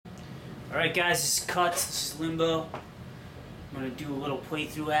Alright guys, this is Kuts, this is Limbo. I'm going to do a little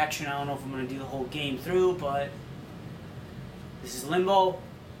playthrough action. I don't know if I'm going to do the whole game through, but this is Limbo.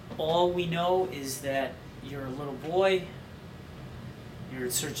 All we know is that you're a little boy, you're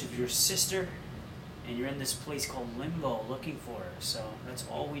in search of your sister, and you're in this place called Limbo looking for her. So that's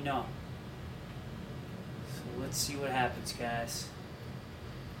all we know. So let's see what happens, guys.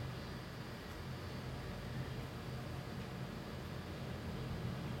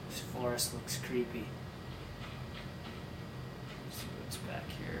 This forest looks creepy. Let's see what's back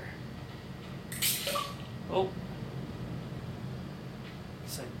here. Oh!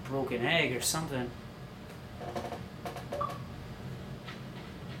 It's like a broken egg or something.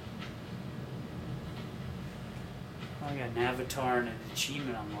 I got an avatar and an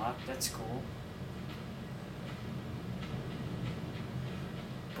achievement unlocked. That's cool.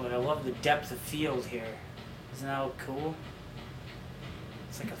 But I love the depth of field here. Isn't that cool?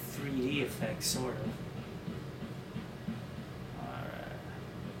 It's like a 3D effect, sort of. Alright.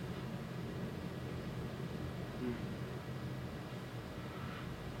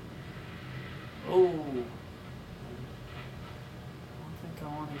 Oh! I don't think I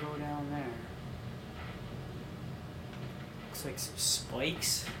want to go down there. Looks like some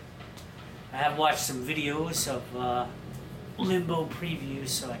spikes. I have watched some videos of Limbo previews,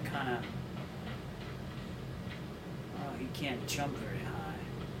 so I kind of... Oh, he can't jump very high.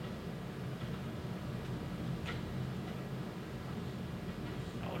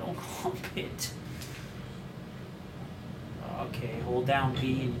 No, don't hump it. Okay, hold down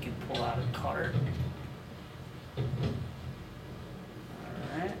B and you can pull out a cart.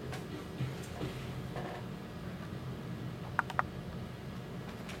 Alright.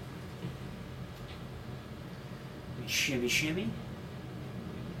 Shimmy, shimmy.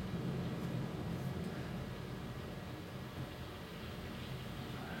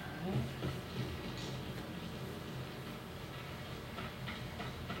 Alright.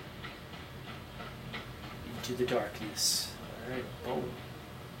 Into the darkness. Alright, boom.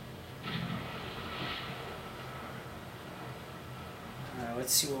 Alright,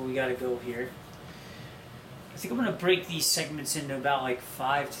 let's see where we gotta go here. I think I'm gonna break these segments into about like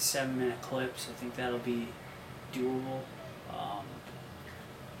 5 to 7 minute clips. I think that'll be doable.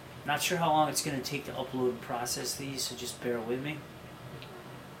 Not sure how long it's going to take to upload and process these, so just bear with me.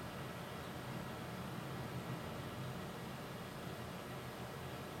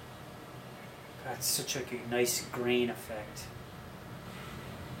 Got such like a nice grain effect.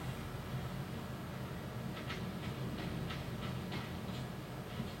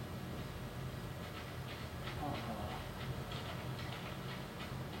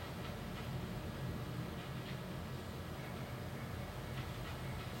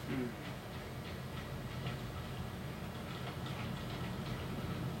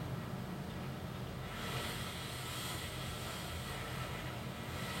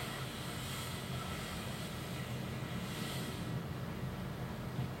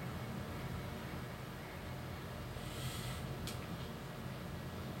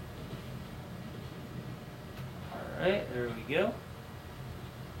 Alright, there we go.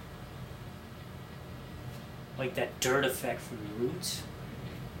 Like that dirt effect from the roots.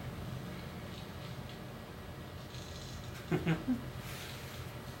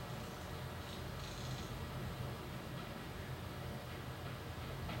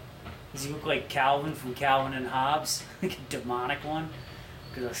 Does he look like Calvin from Calvin and Hobbes? Like a demonic one?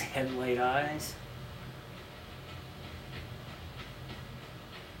 With those headlight eyes.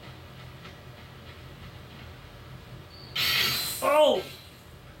 Oh!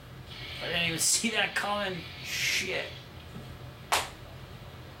 I didn't even see that coming. Shit.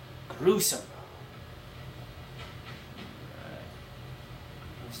 Gruesome.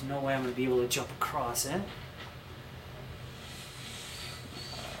 There's no way I'm going to be able to jump across it.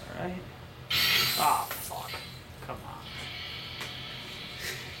 Alright. Ah, oh, fuck. Come on.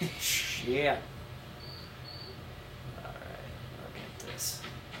 Shit. Alright, look at this.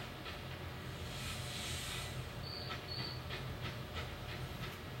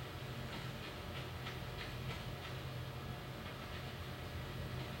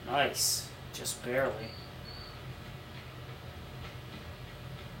 Nice. Just barely.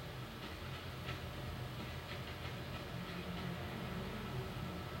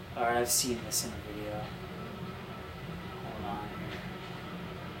 Alright, I've seen this in a video. Hold on here.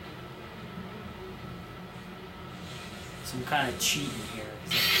 Some kind of cheating here.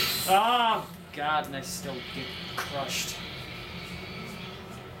 Oh, God, and I still get crushed.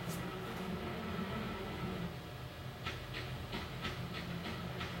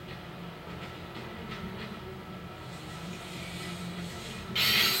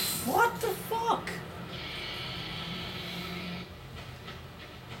 What the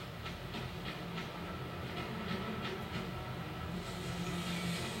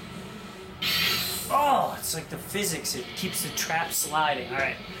It's like the physics. It keeps the trap sliding. All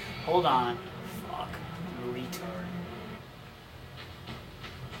right, hold on. Fuck, I'm a retard.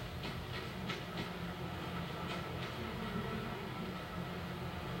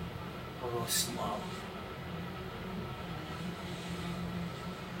 We'll go slow.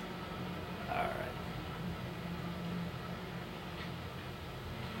 All right.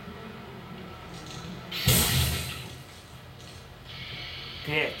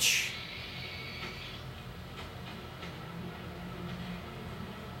 Bitch.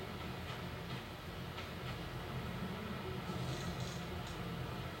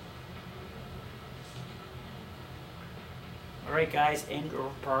 Alright guys, end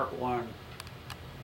of part 1.